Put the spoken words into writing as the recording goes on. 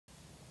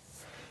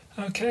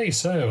Okay,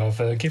 so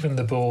I've given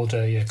the board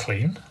a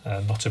clean,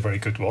 not a very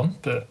good one,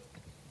 but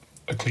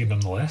a clean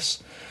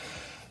nonetheless.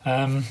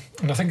 And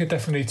I think I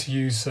definitely need to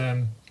use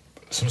some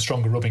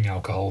stronger rubbing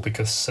alcohol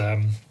because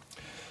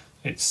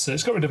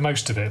it's got rid of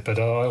most of it, but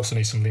I also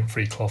need some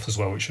lint-free cloth as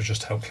well, which will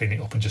just help clean it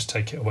up and just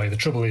take it away. The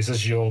trouble is,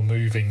 as you're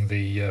moving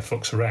the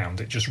flux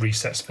around, it just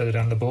resets further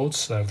down the board,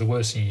 so the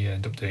worst thing you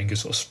end up doing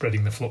is sort of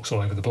spreading the flux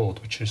all over the board,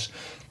 which is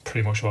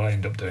pretty much what I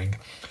end up doing.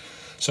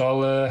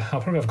 So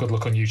I'll probably have a good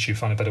look on YouTube,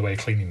 find a better way of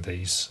cleaning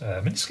these.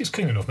 It's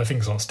clean enough, my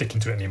fingers aren't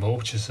sticking to it anymore,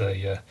 which is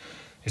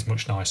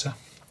much nicer.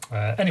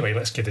 Anyway,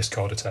 let's give this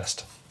card a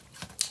test.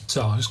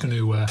 So I'm just going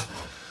to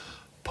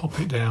pop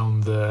it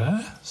down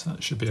there, so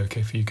that should be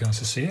okay for you guys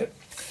to see it.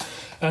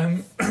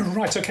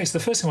 Right, okay, so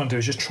the first thing I want to do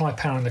is just try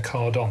powering the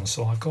card on.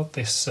 So I've got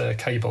this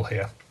cable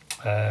here,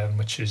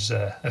 which is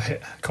a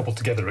bit cobbled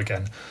together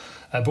again.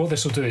 But what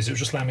this will do is it will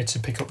just allow me to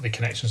pick up the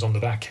connections on the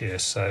back here.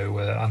 So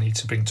I need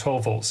to bring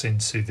 12 volts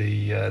into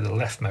the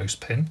leftmost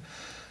pin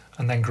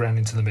and then ground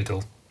into the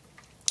middle.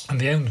 And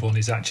the end one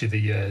is actually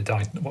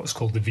the what's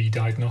called the V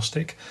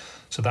diagnostic.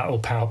 So that will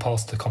power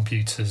past the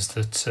computers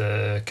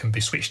that can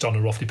be switched on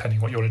or off depending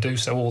on what you want to do.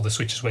 So all the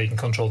switches where you can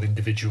control the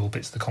individual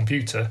bits of the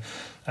computer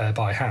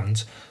by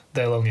hand,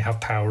 they'll only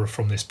have power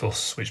from this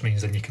bus, which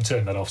means then you can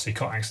turn that off so you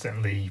can't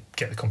accidentally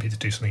get the computer to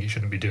do something it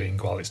shouldn't be doing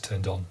while it's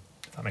turned on,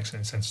 if that makes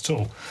any sense at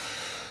all.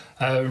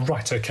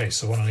 Right, okay,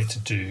 so what I need to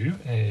do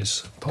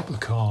is pop the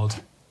card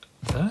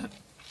there.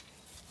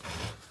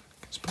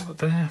 Let's put it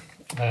there.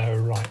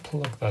 Right,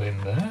 plug that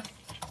in there.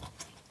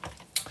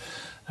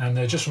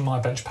 And just from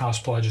my bench power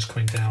supply just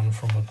coming down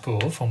from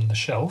above on the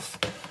shelf,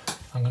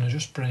 I'm going to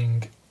just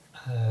bring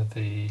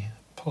the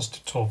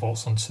positive 12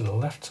 volts onto the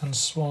left-hand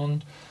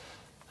one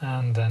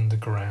and then the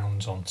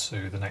ground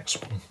onto the next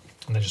one.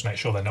 And then just make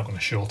sure they're not going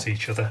to short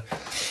each other.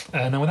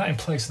 Now with that in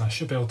place, then I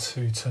should be able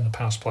to turn the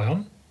power supply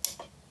on.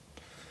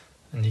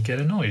 And you get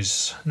a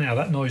noise. Now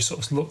that noise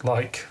sort of looked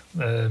like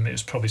it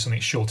was probably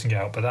something shorting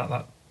out, but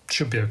that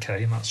should be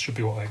okay, and that should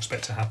be what I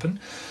expect to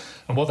happen.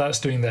 And what that's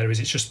doing there is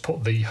it's just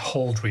put the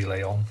hold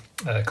relay on,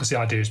 because the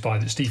idea is by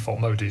its default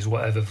mode is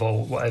whatever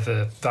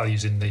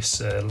values in this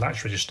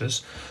latch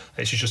registers,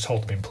 it should just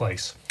hold them in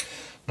place.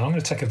 Now I'm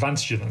going to take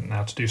advantage of that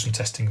now to do some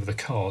testing of the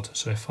card.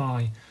 So if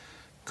I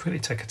quickly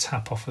take a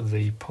tap off of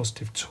the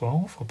positive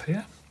 12 up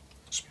here,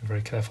 just be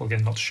very careful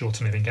again not to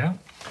short anything out.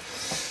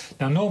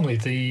 Now normally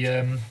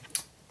the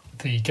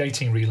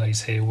gating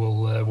relays here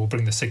will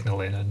bring the signal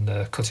in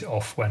and cut it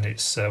off when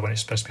it's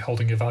supposed to be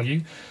holding a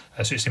value.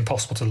 So it's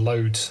impossible to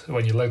load.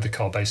 When you load the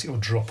card base, it will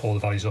drop all the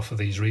values off of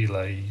these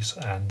relays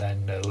and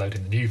then load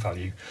in the new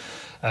value.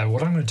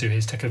 What I'm going to do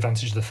is take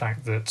advantage of the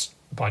fact that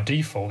by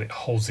default it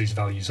holds these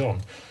values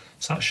on.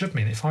 So that should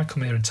mean if I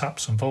come here and tap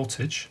some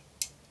voltage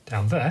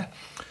down there,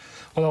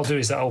 what I'll do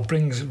is that I'll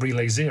bring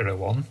relay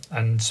 0 on,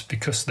 and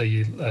because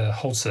the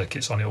hold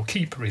circuit's on, it will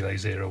keep relay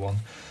 0 on.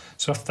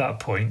 So after that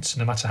point,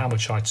 no matter how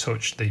much I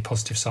touch the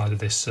positive side of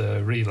this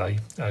relay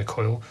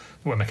coil,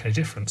 it won't make any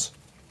difference.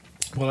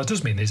 What that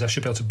does mean is I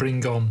should be able to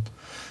bring on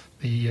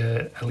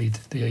the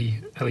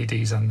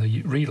LEDs and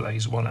the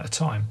relays one at a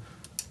time.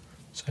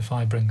 So if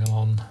I bring them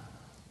on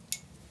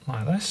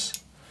like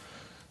this,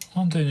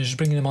 what I'm doing is just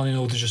bringing them on in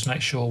order to just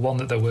make sure, one,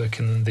 that they're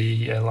working and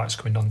the light's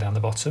coming on down the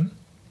bottom.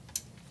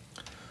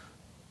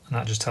 And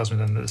that just tells me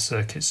then that the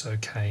circuit's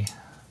okay.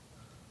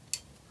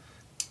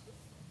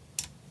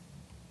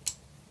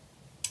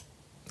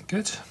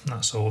 Good,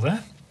 that's all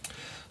there.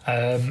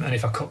 And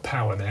if I cut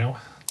power now,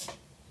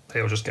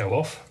 they'll just go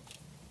off.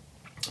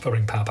 If I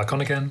bring power back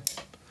on again,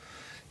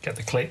 get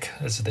the click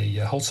as the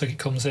hold circuit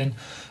comes in,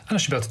 and I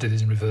should be able to do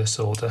this in reverse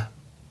order.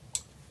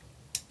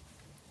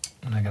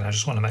 And again, I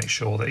just want to make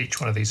sure that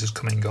each one of these is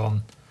coming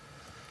on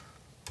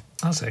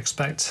as I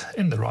expect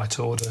in the right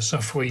order. So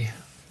if we,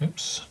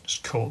 oops,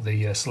 just caught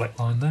the select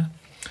line there.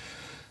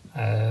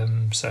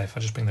 So if I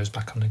just bring those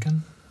back on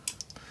again.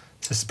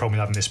 This is the problem with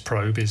having this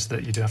probe, is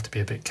that you do have to be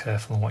a bit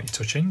careful on what you're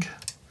touching.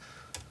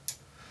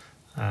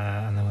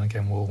 And then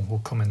again,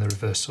 we'll come in the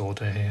reverse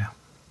order here.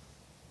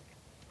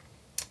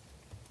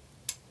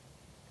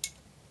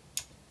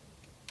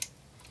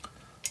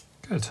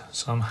 Good,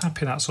 so I'm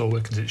happy that's all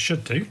working as it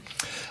should do.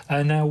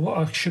 Now what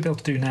I should be able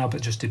to do now,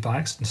 but just did by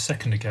accident a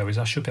second ago, is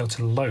I should be able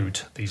to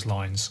load these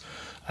lines.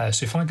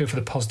 So if I go for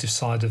the positive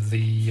side of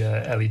the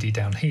LED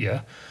down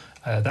here,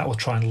 that will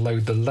try and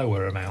load the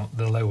lower amount,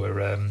 the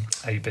lower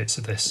 8 bits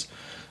of this.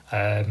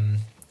 And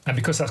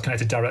because that's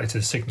connected directly to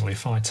the signal,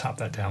 if I tap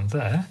that down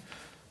there,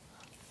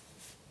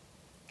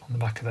 on the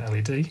back of the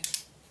LED,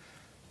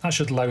 that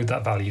should load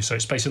that value. So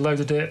it's basically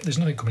loaded it, there's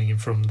nothing coming in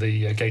from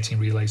the gating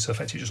relay, so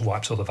effectively it just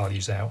wipes all the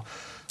values out.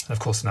 And of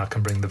course now I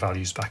can bring the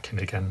values back in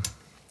again,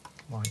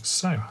 like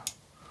so.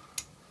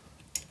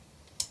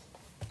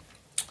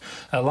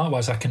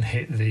 Likewise, I can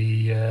hit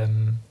the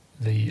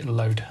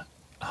load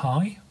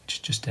high, which is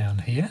just down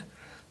here.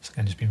 So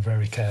again, just being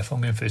very careful.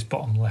 I'm going for this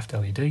bottom left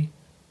LED. There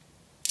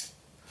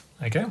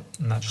you go,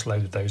 and that just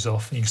loaded those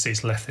off. And you can see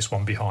it's left this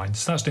one behind.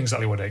 So that's doing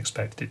exactly what I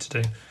expected it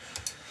to do.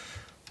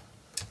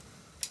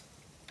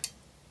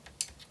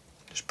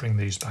 Just bring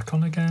these back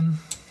on again.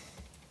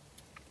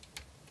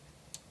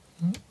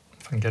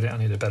 If I can get it, I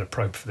need a better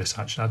probe for this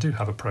actually. I do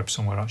have a probe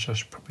somewhere actually, I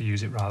should probably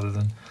use it rather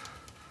than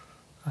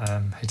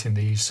hitting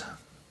these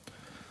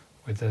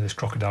with this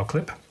crocodile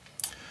clip.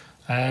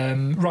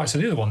 Right, so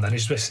the other one then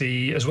is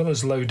basically, as well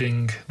as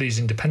loading these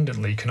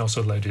independently, you can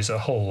also load as a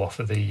whole off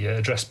of the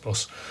address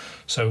bus.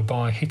 So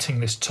by hitting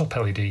this top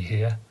LED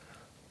here,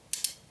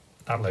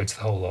 that loads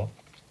the whole lot.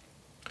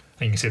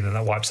 And you can see then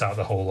that wipes out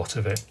the whole lot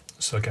of it.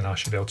 So again, I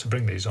should be able to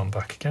bring these on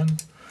back again.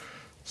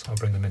 So I'll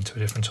bring them into a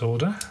different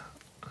order.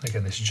 And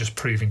again, this is just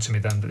proving to me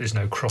then that there's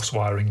no cross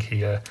wiring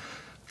here.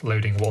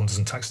 Loading one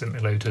doesn't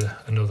accidentally load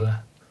another.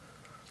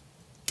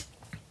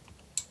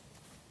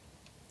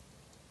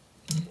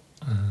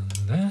 And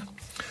there.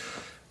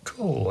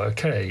 Cool,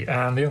 okay.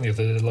 And the only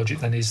other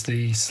logic then is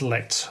the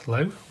select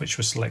low, which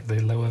will select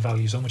the lower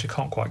values on, which I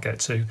can't quite get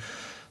to.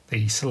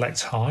 The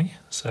select high.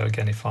 So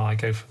again, if I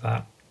go for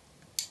that,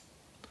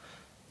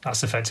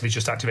 that's effectively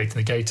just activating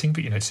the gating,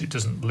 but you notice it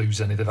doesn't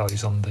lose any of the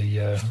values on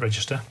the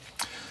register.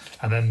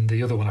 And then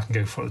the other one I can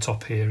go for at the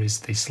top here is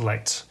the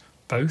select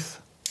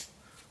both.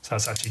 So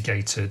that's actually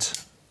gated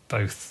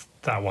both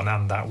that one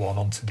and that one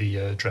onto the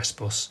address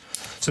bus.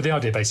 So the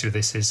idea basically with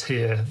this is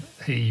here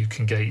you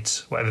can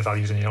gate whatever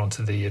values in here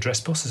onto the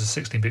address bus as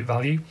a 16-bit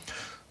value,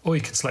 or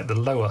you can select the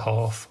lower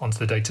half onto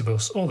the data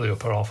bus or the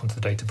upper half onto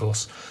the data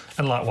bus.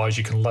 And likewise,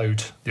 you can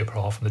load the upper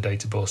half from the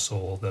data bus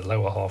or the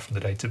lower half from the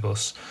data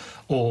bus,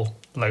 or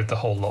load the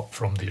whole lot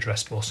from the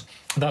address bus.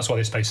 And that's why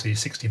this basically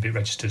is 16-bit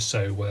registers,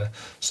 so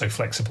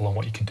flexible on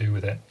what you can do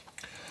with it.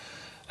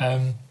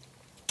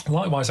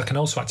 Likewise, I can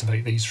also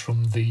activate these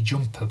from the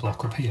jumper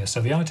block up here.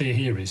 So the idea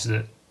here is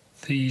that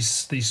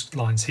these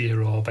lines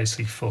here are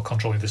basically for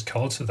controlling this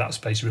card. So that's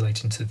basically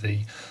relating to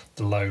the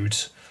load,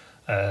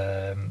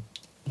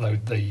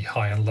 load the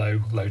high and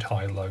low, load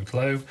high, load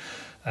low,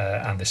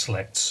 and the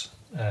selects.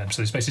 So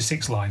there's basically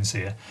 6 lines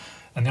here.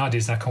 And the idea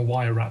is that I can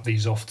wire wrap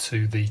these off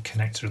to the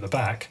connector at the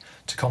back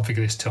to configure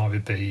this to either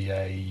be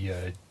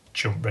a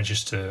jump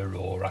register,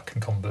 or I can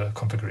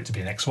configure it to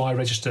be an XY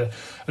register.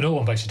 And all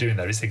I'm basically doing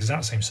there is the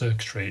exact same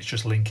circuitry. It's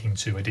just linking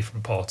to a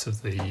different part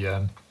of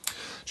the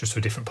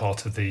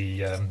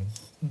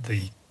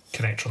the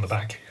connector on the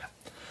back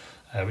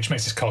here, which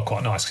makes this card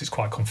quite nice because it's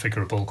quite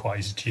configurable, quite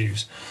easy to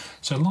use.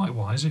 So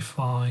likewise, if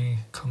I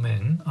come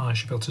in, I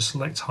should be able to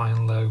select high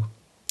and low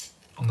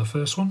on the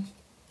first one.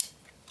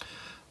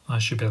 I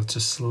should be able to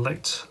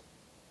select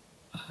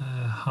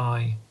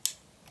high,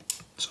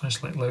 so I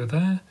select low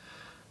there,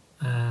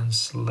 and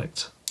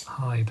select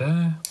high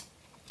there,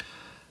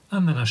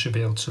 and then I should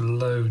be able to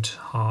load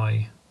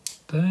high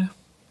there,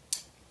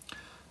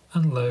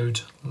 and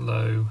load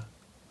low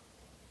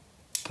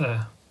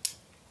there.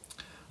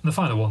 And the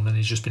final one then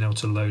is just being able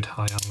to load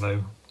high and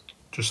low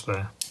just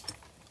there.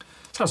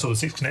 So that's all the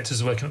 6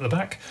 connectors are working at the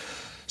back.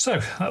 So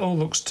that all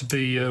looks to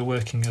be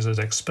working as I'd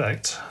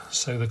expect.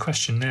 So the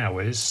question now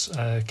is,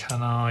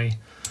 can I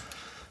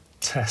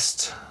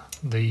test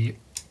the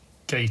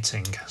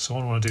gating? So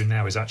what I want to do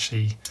now is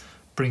actually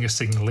bring a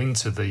signal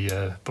into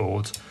the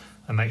board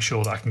and make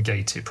sure that I can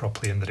gate it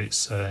properly and that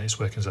it's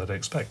working as I'd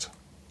expect.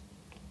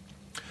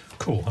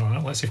 Cool. All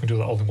right, let's see if we can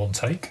do that all in one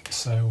take.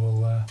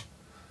 So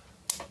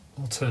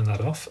we'll turn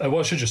that off. What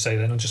I should just say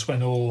then, just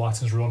when all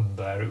items were on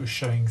there, it was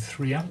showing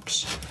 3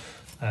 amps.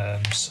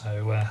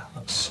 So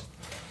that's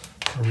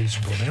a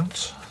reasonable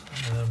amount.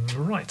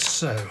 Right,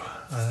 so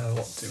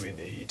what do we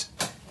need?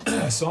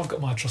 So I've got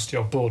my trusty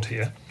old board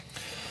here,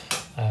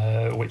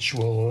 which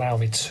will allow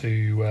me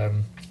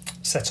to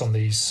set on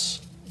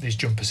these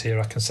jumpers here.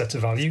 I can set a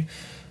value.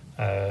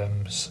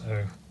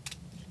 So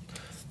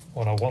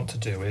what I want to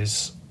do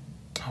is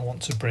I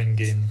want to bring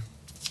in,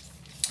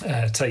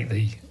 take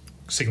the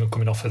signal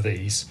coming off of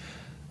these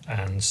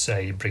and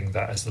say bring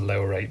that as the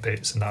lower 8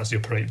 bits and that's the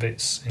upper 8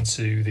 bits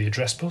into the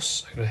address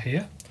bus over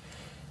here.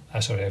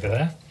 Over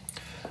there.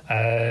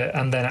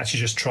 And then actually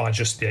just try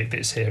just the 8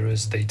 bits here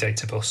as the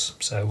data bus.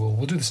 So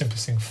we'll do the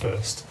simplest thing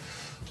first.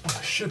 What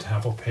I should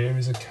have up here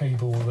is a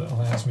cable that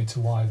allows me to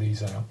wire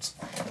these out.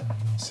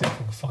 I'll see if I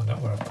can find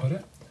out where I put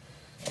it.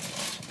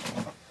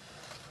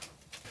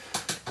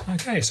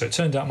 Okay, so it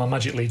turned out my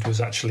magic lead was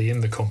actually in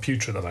the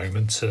computer at the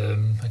moment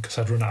because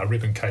I'd run out of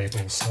ribbon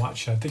cables. So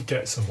actually I did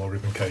get some more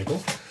ribbon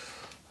cable,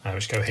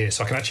 which go here.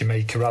 So I can actually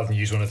make, rather than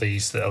use one of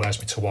these that allows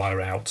me to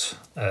wire out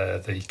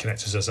the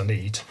connectors as I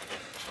need,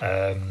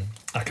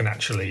 I can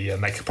actually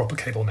make a proper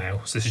cable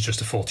now. So this is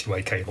just a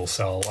 40-way cable,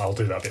 so I'll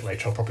do that a bit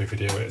later. I'll probably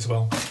video it as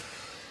well.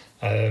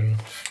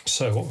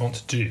 So what we want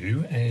to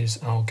do is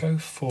I'll go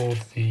for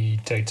the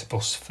data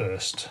bus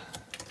first.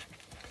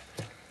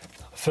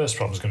 The first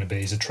problem is going to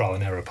be is a trial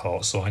and error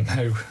part, so I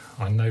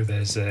know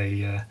there's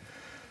a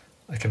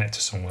connector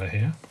somewhere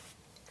here.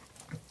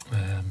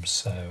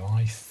 So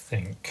I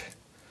think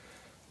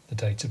the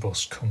data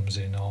bus comes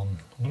in on,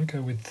 I'm going to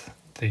go with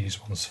these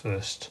ones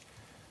first.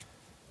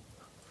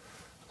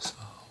 So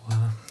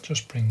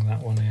just bring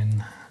that one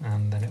in,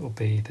 and then it will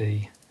be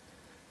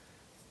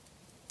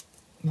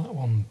that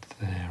one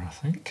there, I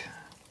think.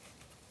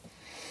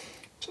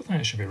 So I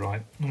think it should be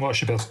right. And what I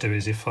should be able to do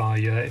is if I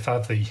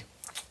have the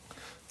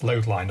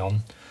load line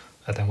on,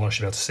 then what I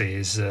should be able to see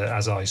is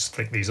as I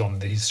click these on,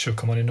 these should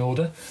come on in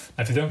order.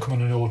 Now, if they don't come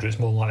on in order, it's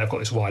more likely I've got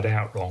this wide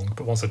out wrong,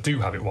 but once I do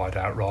have it wide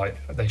out right,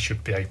 they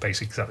should be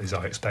basically exactly as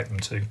I expect them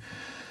to.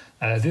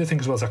 The other thing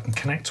as well is I can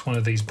connect one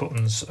of these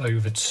buttons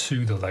over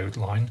to the load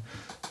line.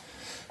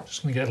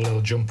 Just going to get a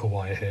little jumper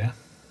wire here.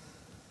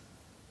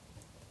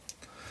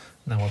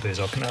 Now what I'll do is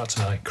I'll connect that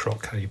to my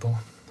croc cable.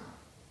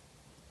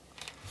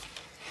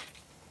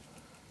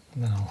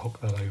 And then I'll hook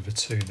that over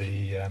to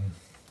the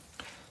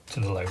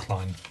load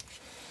line.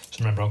 So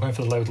remember, I'm going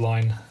for the load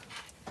line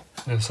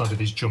on the other side of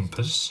these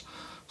jumpers.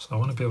 So I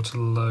want to be able to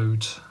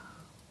load.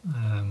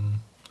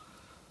 I'm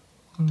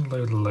going to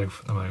load the low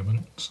for the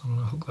moment. So I'm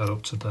going to hook that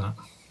up to that,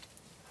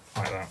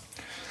 like that.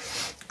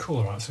 Cool.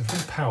 All right. So if we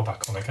power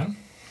back on again.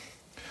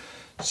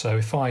 So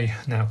if I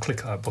now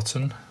click that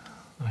button,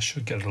 I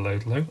should get a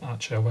load low.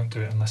 Actually, I won't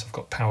do it unless I've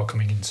got power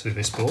coming into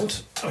this board,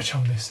 which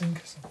I'm missing.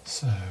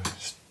 So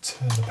just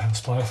turn the power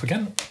supply off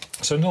again.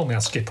 So normally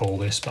I'd skip all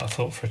this, but I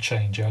thought for a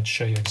change I'd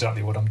show you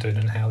exactly what I'm doing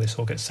and how this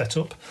all gets set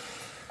up.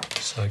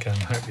 So again,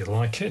 I hope you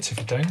like it. If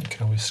you don't, you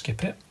can always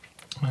skip it.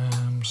 So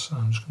I'm just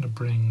going to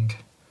bring,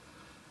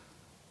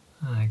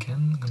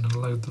 again, I'm going to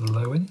load the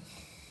low in.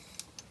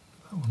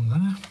 That one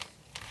there.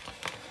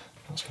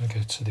 That's going to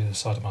go to the other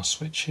side of my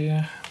switch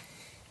here.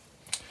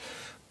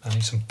 I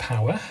need some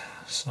power,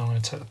 so I'm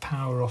going to take the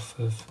power off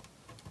of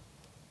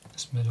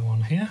this middle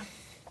one here.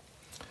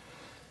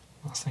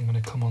 That's then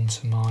going to come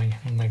onto my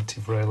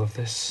negative rail of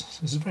this.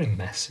 So this is very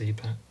messy,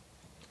 but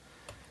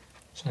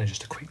it's only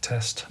just a quick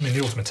test. I mean,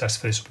 the ultimate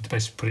test for this would be to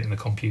basically put it in the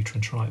computer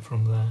and try it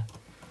from there.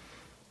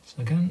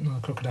 So again,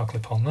 another crocodile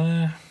clip on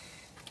there,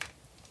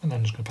 and then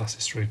I'm just going to pass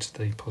this through to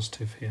the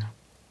positive here.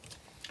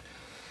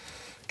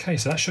 Okay,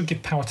 so that should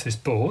give power to this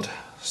board.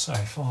 So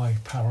if I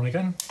power on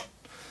again,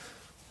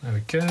 there we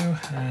go,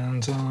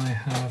 and I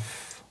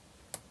have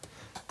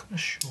got a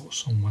short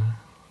somewhere.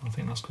 I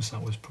think that's because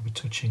that was probably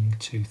touching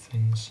two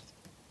things.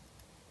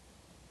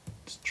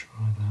 Let's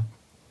try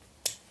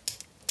that.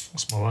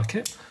 That's more like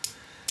it.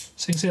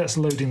 So you can see that's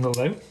loading the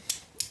low,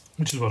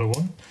 which is what I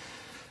want.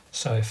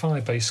 So if I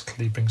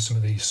basically bring some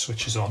of these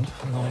switches on,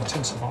 and I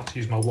tend to like to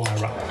use my wire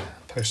wrap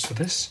post for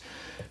this.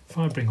 If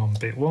I bring on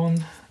bit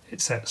 1,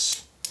 it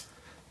sets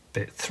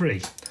bit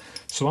 3.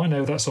 So I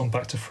know that's on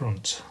back to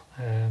front.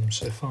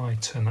 So if I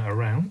turn that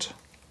around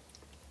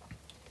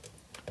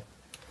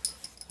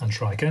and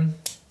try again,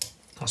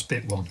 that's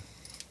bit 1.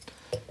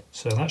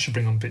 So that should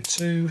bring on bit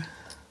 2,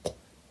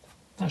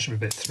 that should be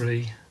bit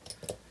 3,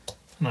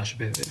 and that should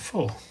be bit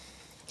 4.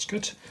 That's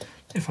good.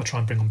 If I try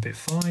and bring on bit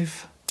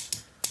 5,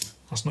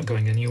 that's not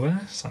going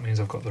anywhere, so that means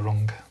I've got the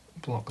wrong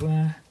block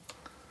there.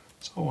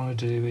 So what I want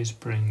to do is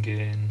bring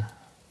in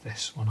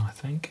this one, I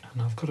think,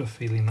 and I've got a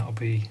feeling that'll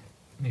be,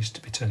 needs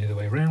to be turned the other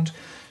way around.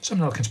 So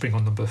now I can bring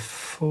on number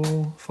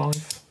 4,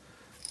 5,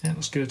 yeah,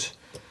 that's good,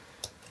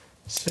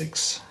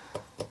 6,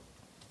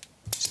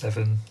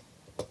 7,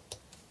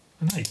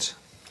 and 8.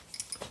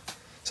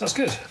 So that's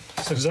good.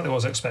 That's exactly what I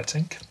was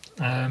expecting.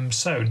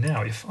 So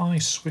now if I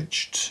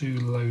switch to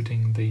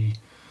loading the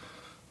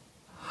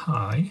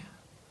high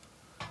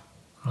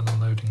rather than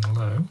loading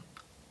low,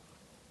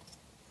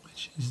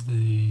 which is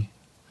the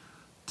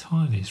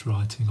tiniest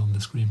writing on the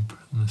screen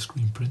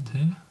print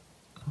here.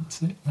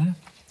 That's it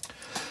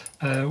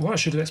there. What I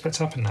should expect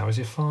to happen now is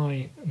if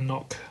I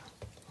knock,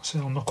 so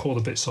I'll knock all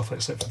the bits off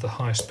except for the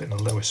highest bit and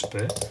the lowest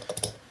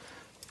bit.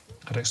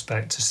 I'd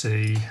expect to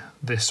see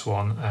this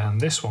one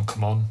and this one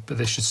come on, but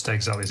this should stay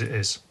exactly as it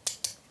is.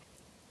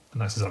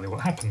 And that's exactly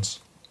what happens.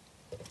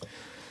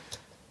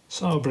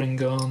 So I'll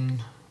bring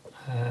on,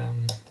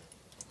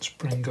 let's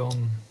bring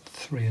on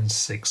 3 and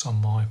 6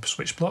 on my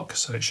switch block,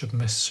 so it should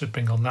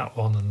bring on that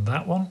one and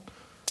that one.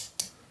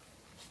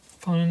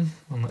 Fine,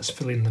 and let's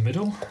fill in the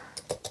middle.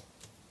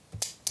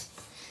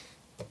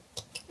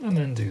 And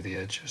then do the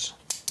edges.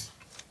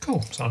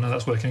 Cool, so I know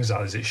that's working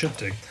exactly as it should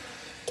do.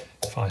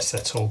 If I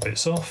set all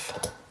bits off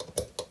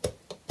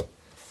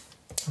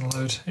and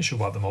load, it should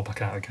wipe them all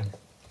back out again.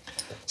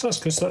 So that's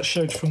good, so that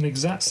showed from the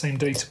exact same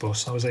data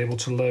bus I was able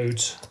to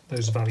load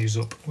those values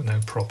up with no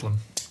problem,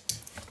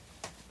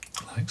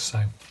 like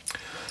so.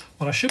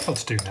 What I should be able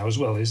to do now as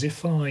well is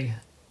if I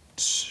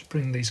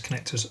bring these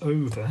connectors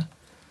over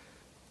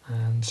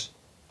and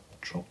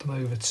drop them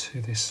over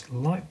to this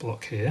light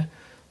block here,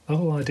 the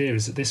whole idea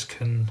is that this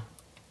can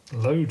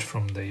load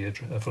from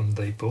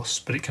the bus,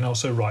 but it can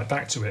also write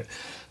back to it.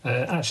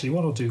 Actually,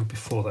 what I'll do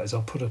before that is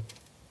I'll put a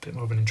bit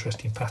more of an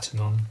interesting pattern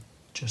on,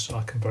 just so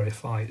I can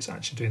verify it's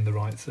actually doing the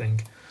right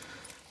thing.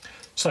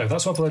 So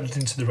that's what I've loaded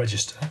into the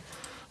register.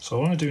 So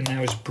what I want to do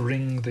now is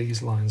bring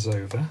these lines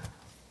over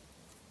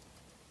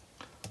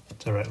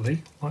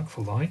directly, like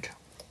for like.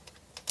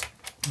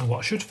 And what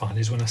I should find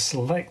is when I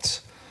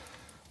select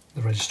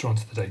the register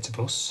onto the data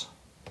bus,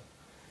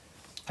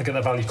 I get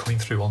that value coming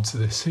through onto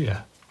this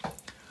here.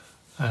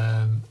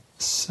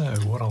 So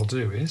what I'll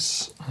do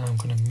is I'm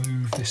going to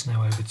move this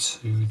now over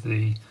to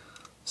the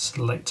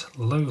select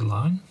low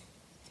line.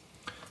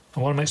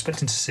 And what I'm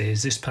expecting to see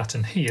is this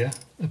pattern here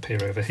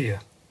appear over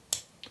here,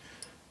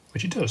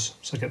 which it does.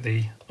 So I get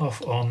the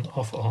off, on,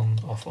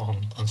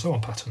 and so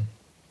on pattern.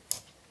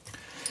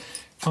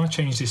 If I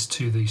change this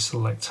to the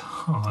select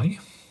high,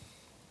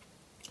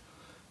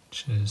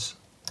 which is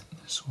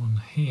this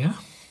one here,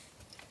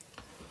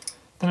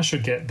 then I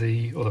should get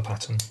the other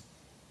pattern,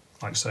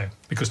 like so,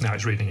 because now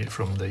it's reading it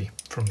from the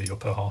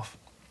upper half.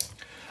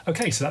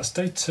 Okay, so that's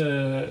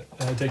data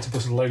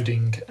bus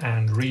loading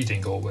and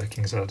reading all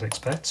working as I'd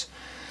expect.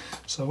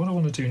 So what I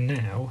want to do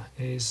now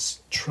is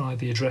try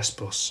the address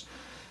bus.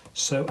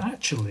 So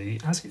actually,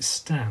 as it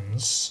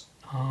stands,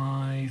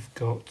 I've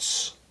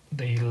got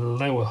the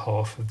lower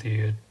half of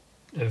the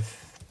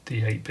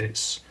 8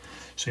 bits.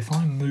 So if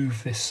I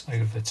move this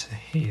over to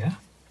here,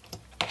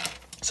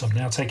 so I'm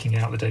now taking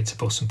out the data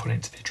bus and putting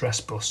it to the address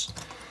bus.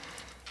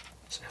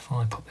 So if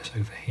I pop this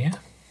over here,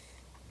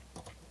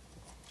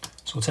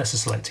 so we'll test the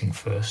selecting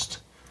first.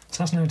 So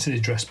that's now to the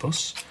address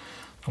bus.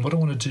 And what I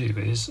want to do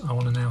is I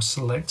want to now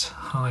select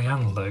high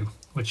and low,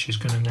 which is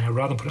going to now,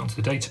 rather than put it onto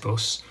the data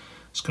bus,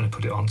 it's going to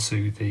put it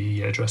onto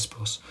the address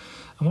bus.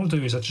 And what I'll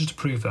do is, just to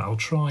prove that, I'll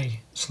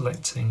try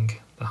selecting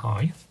the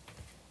high,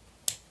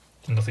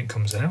 and nothing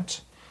comes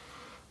out.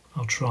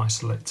 I'll try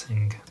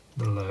selecting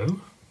the low,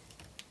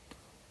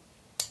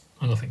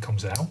 and nothing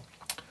comes out.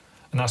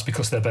 And that's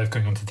because they're both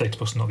going onto the data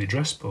bus and not the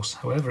address bus.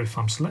 However, if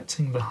I'm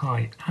selecting the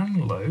high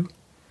and low,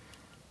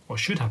 what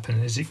should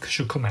happen is it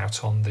should come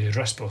out on the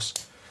address bus.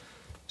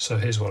 So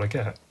here's what I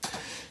get.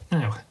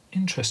 Now,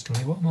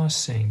 interestingly, what am I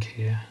seeing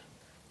here?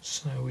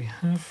 So we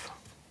have,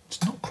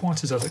 it's not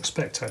quite as I'd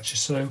expect actually.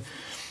 So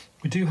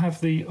we do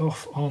have the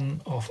off,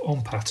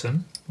 on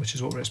pattern, which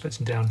is what we're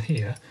expecting down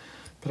here,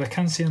 but I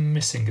can see I'm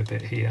missing a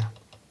bit here.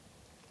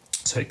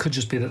 So it could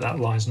just be that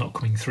line's not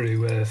coming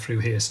through through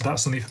here. So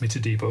that's something for me to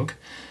debug.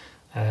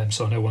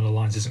 So I know one of the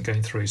lines isn't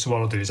going through. So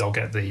what I'll do is I'll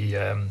get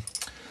the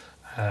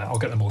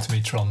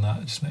multimeter on that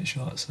and just make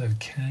sure that's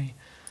okay.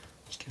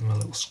 Just give them a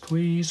little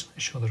squeeze,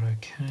 make sure they're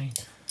okay.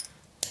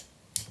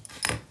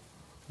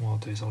 What I'll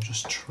do is I'll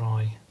just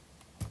try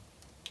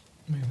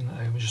moving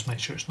that over, just make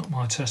sure it's not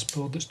my test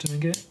board that's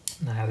doing it.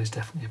 No, there's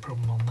definitely a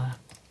problem on there.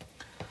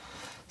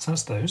 So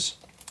that's those.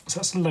 So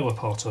that's the lower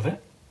part of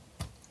it.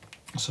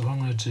 So what I'm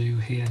going to do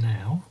here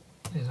now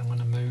is I'm going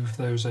to move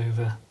those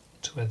over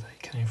to where they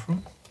came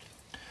from.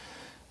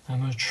 I'm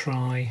going to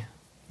try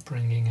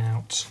bringing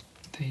out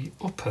the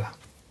upper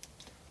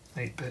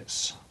 8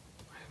 bits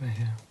over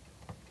here.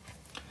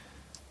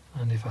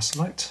 And if I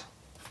select,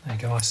 there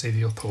you go, I see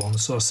the upper one.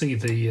 So I see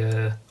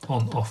the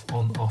on,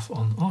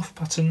 off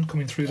pattern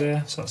coming through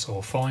there, so that's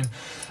all fine.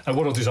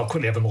 What I'll do is I'll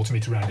quickly have a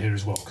multimeter around here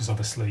as well, because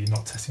obviously you're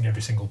not testing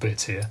every single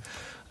bit here.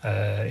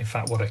 In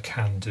fact, what I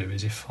can do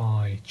is if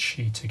I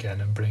cheat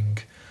again and bring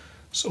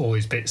all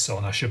these bits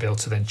on, I should be able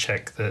to then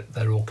check that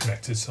they're all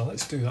connected. So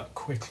let's do that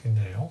quickly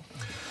now.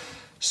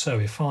 So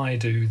if I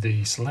do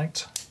the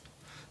select,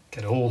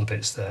 get all the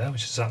bits there,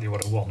 which is exactly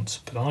what I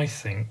want, but I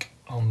think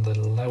on the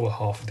lower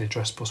half of the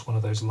address bus one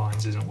of those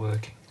lines isn't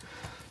working.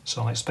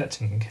 So I'm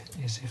expecting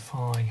is if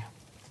I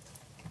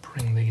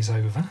bring these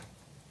over,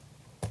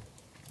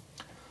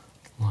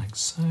 like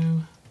so,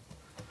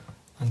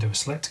 and do a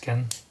select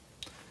again,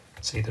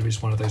 see there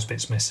is one of those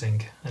bits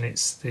missing, and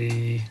it's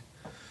the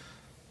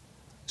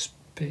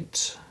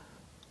bit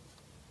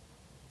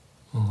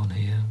on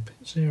here,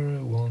 bit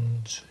 0,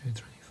 1, 2,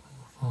 3,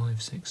 4,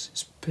 5, 6,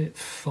 it's bit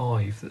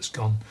 5 that's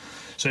gone.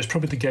 So it's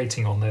probably the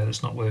gating on there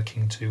that's not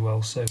working too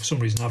well. So for some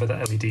reason either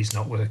that LED's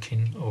not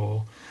working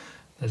or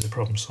there's a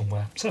problem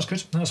somewhere. So that's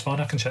good, that's fine,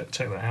 I can check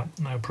that out,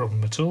 no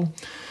problem at all.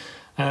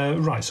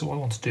 Right, so what I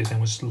want to do then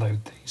was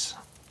load these.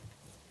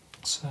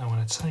 So I'm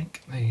going to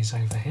take these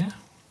over here,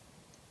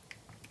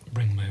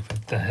 bring them over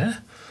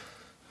there.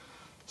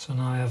 So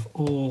now I have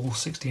all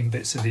 16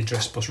 bits of the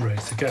address bus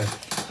ready to go.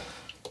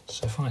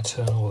 So if I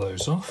turn all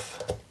those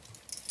off,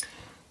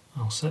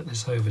 I'll set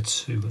this over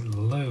to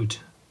load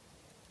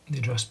the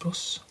address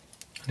bus,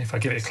 and if I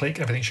give it a click,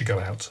 everything should go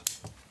out,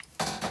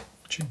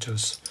 which it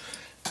does.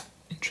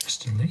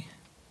 Interestingly,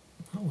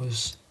 that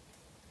was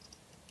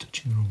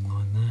touching the wrong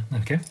line there. There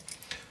we go.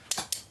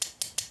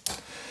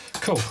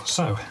 Cool,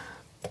 so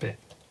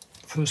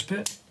first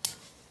bit,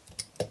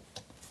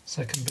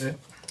 second bit,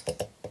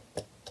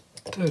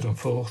 third and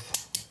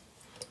fourth,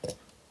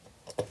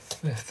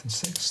 fifth and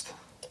sixth,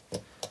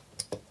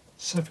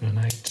 7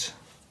 and 8,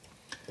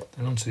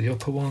 then onto the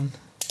upper one,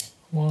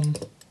 1,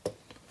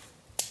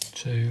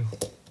 2,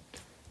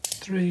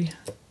 3,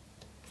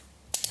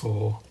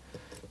 4.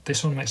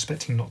 This one I'm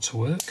expecting not to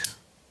work.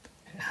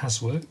 It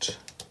has worked.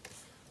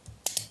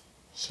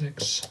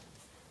 6,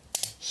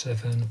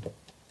 7,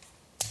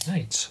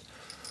 8.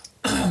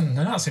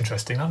 Now that's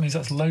interesting. That means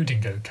that's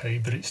loading okay,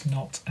 but it's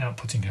not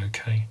outputting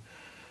okay.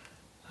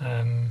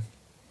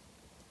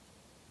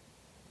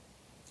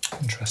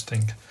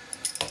 Interesting.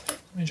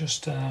 Let me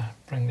just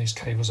bring these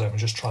cables over and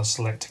just try to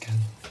select again.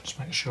 Just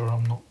make sure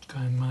I'm not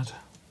going mad.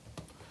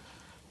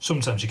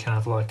 Sometimes you can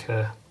have like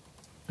an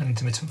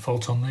intermittent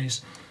fault on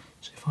these.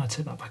 So if I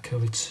take that back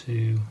over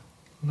to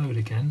load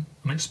again.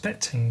 I'm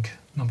expecting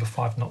number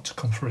 5 not to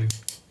come through.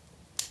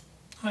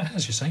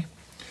 As you see.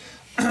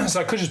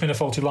 So it could have just been a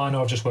faulty line,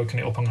 or I've just woken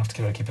it up. I'm going to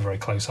have to keep a very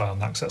close eye on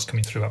that, because that's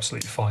coming through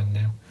absolutely fine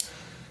now.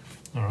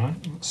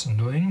 Alright, that's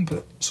annoying,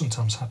 but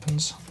sometimes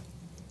happens.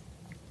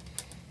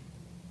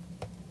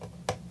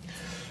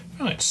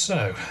 Right,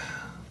 so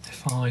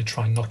if I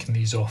try knocking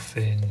these off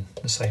in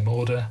the same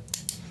order,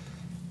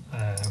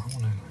 I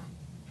want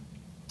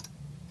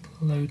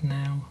to load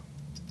now.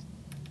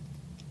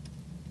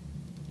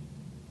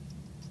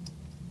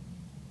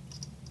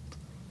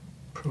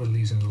 Probably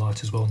losing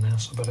light as well now,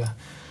 so I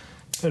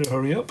better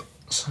hurry up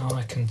so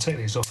I can take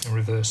these off in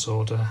reverse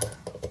order.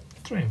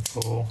 3 and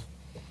 4,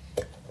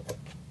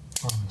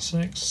 5 and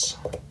 6,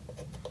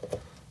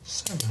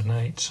 7 and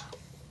 8.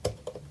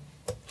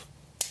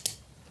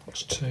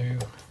 That's 2,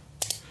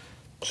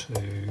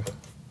 2,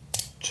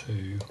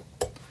 2,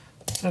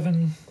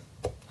 7,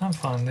 and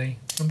finally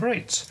number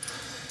 8.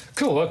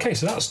 Cool. Okay,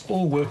 so that's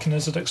all working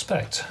as I'd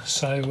expect.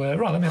 So right,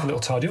 let me have a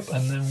little tidy up,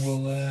 and then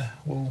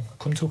we'll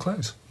come to a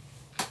close.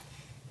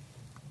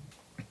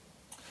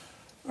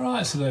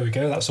 Right, so there we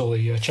go. That's all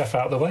the chaff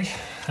out of the way,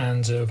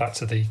 and back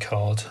to the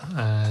card.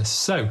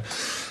 So,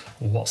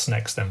 what's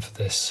next then for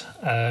this?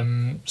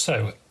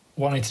 So,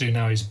 what I need to do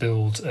now is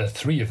build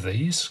 3 of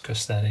these,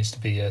 because there needs to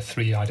be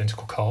 3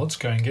 identical cards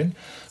going in,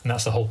 and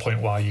that's the whole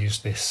point why I use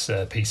this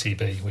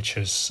PCB, which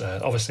is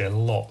obviously a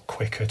lot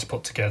quicker to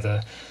put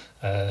together.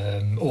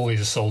 All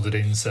these are soldered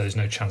in, so there's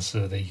no chance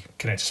of the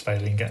connectors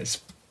failing. It's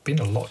been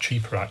a lot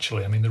cheaper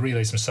actually. I mean, the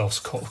relays themselves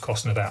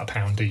costing about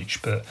 £1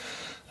 each, but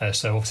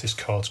so obviously this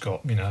card's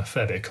got, you know, a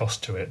fair bit of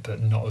cost to it,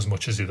 but not as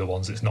much as the other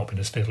ones. It's not been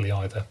as fiddly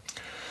either.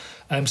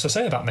 So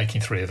say about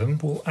making 3 of them.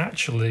 Well,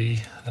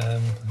 actually,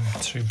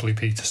 to Blue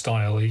Peter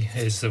style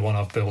is the one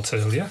I've built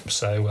earlier.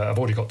 So I've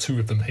already got 2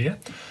 of them here.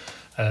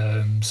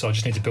 So I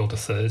just need to build a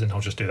 3rd, and I'll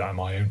just do that in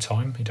my own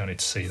time. You don't need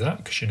to see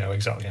that, because you know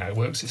exactly how it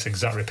works. It's an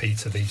exact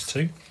repeat of these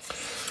 2.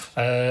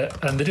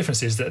 And the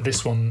difference is that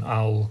this one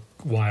I'll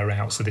wire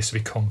out, so this will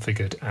be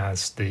configured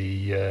as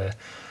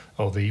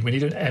we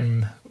need an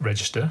M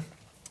register.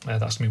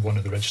 That's going to be one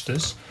of the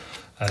registers.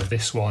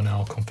 This one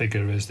I'll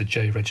configure as the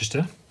J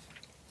register.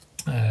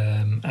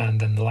 And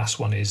then the last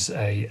one is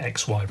a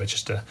XY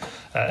register.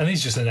 And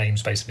these are just the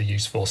names basically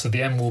used for. So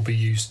the M will be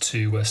used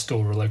to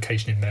store a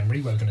location in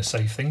memory where we're going to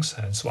save things,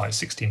 and that's why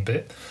it's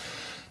 16-bit.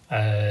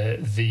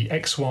 The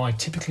XY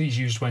typically is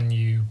used when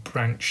you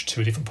branch to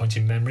a different point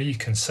in memory. You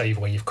can save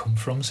where you've come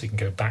from, so you can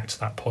go back to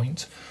that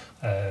point.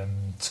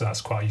 So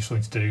that's quite a useful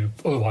thing to do.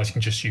 Otherwise, you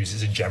can just use it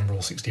as a general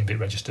 16-bit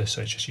register,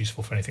 so it's just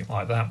useful for anything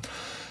like that.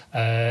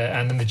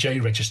 And then the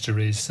J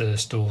register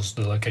stores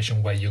the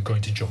location where you're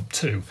going to jump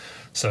to.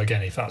 So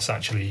again, if that's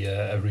actually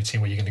a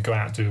routine where you're going to go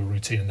out, do a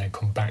routine, and then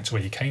come back to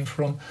where you came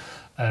from,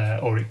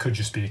 or it could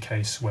just be a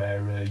case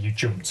where you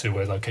jump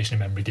to a location in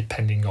memory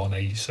depending on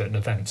a certain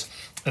event.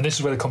 And this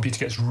is where the computer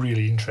gets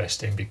really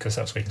interesting, because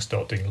that's where you can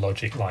start doing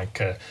logic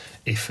like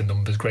if a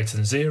number is greater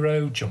than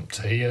 0, jump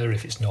to here.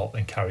 If it's not,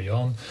 then carry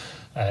on.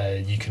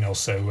 You can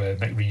also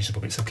make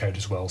reusable bits of code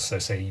as well. So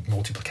say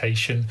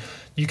multiplication,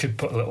 you could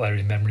put a little area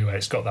in memory where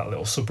it's got that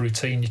little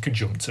subroutine. You could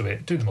jump to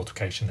it, do the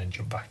multiplication, then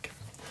jump back.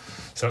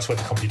 So that's where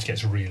the computer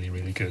gets really,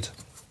 really good.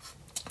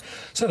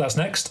 So that's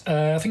next.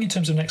 I think in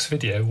terms of next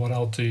video, what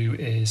I'll do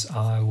is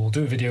I will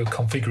do a video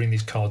configuring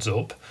these cards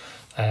up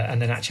and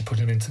then actually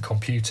putting them into the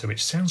computer,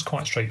 which sounds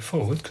quite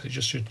straightforward because it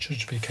just should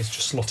be a case of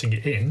just slotting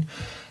it in.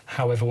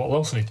 However, what I'll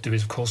also need to do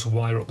is, of course,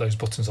 wire up those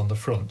buttons on the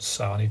front.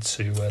 So I need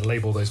to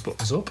label those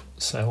buttons up.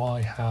 So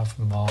I have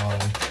in my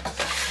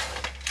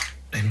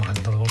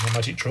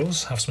magic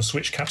drawers, have some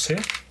switch caps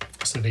here.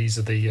 So these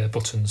are the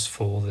buttons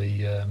for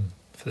the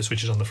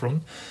switches on the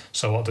front.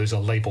 So what I'll do is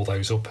I'll label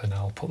those up and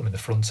I'll put them in the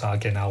front.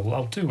 Again,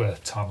 I'll do a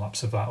time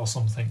lapse of that or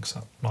something,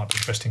 so that might be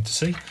interesting to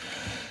see.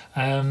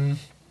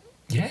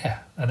 Yeah,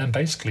 and then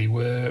basically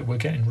we're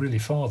getting really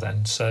far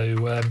then.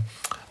 So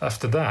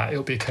after that,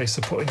 it'll be a case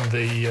of putting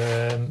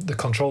the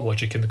control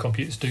logic in the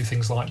computer to do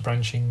things like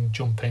branching,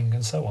 jumping,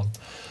 and so on.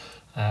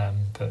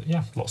 But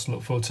yeah, lots to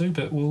look forward to.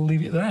 But we'll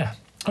leave it there.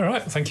 All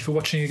right, thank you for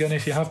watching again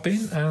if you have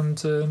been,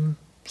 and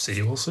see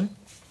you all soon.